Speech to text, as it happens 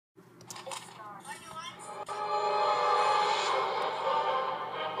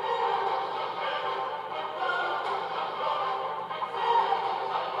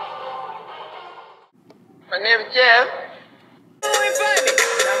name is Jeff.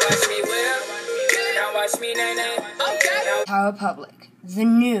 Our Republic, the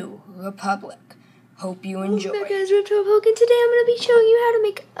new Republic. Hope you enjoy. Welcome back, guys. Reptile Poke, and today I'm going to be showing you how to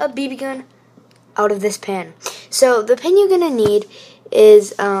make a BB gun out of this pen. So the pen you're going to need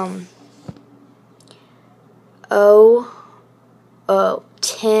is 10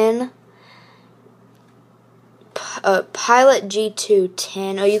 Pilot G2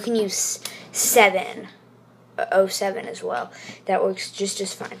 10, or you can use 07 as well. That works just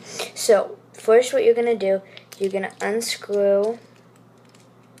as fine. So first, what you're gonna do, you're gonna unscrew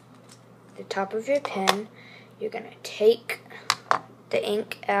the top of your pen. You're gonna take the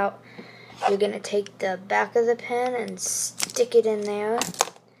ink out. You're gonna take the back of the pen and stick it in there,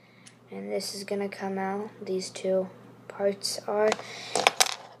 and this is gonna come out. These two parts are.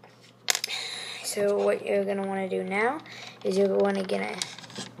 So what you're going to want to do now is you're going to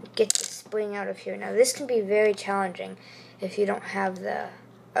get the spring out of here. Now this can be very challenging if you don't have the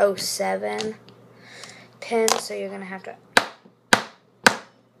 07 pin, so you're going to have to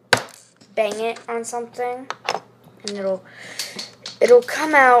bang it on something and it'll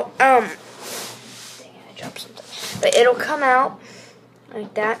come out dang it, I dropped something. But it'll come out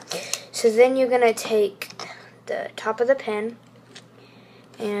like that. So then you're going to take the top of the pin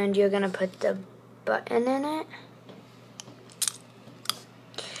and you're going to put the button in it.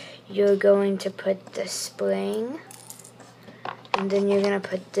 You're going to put the spring, and then you're going to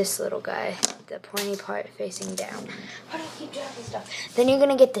put this little guy, the pointy part facing down. Why do I keep dropping stuff? Then you're going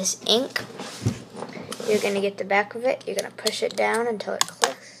to get this ink. You're going to get the back of it. You're going to push it down until it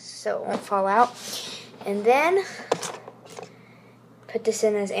clicks so it won't fall out. And then put this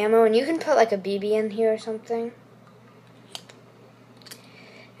in as ammo, and you can put like a BB in here or something.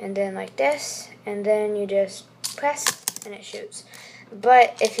 And then like this, and then you just press and it shoots.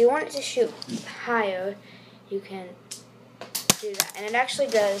 But if you want it to shoot higher, you can do that. And it actually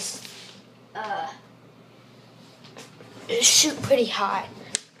does shoot pretty high.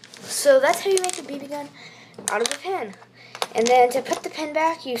 So that's how you make a BB gun out of a pen. And then to put the pen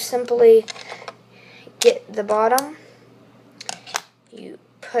back, you simply get the bottom, you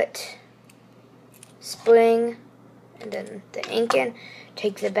put spring and then the ink in,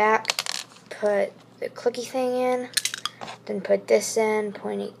 take the back, put the clicky thing in, then put this in,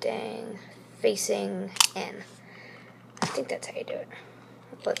 pointy thing, facing in. I think that's how you do it.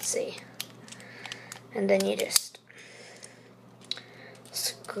 Let's see. And then you just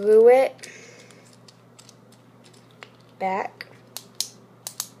screw it back.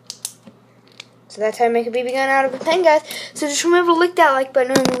 So that's how I make a BB gun out of a pen, guys. So just remember to lick that like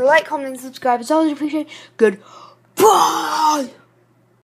button, remember to like, comment, and subscribe. It's always appreciated. Goodbye.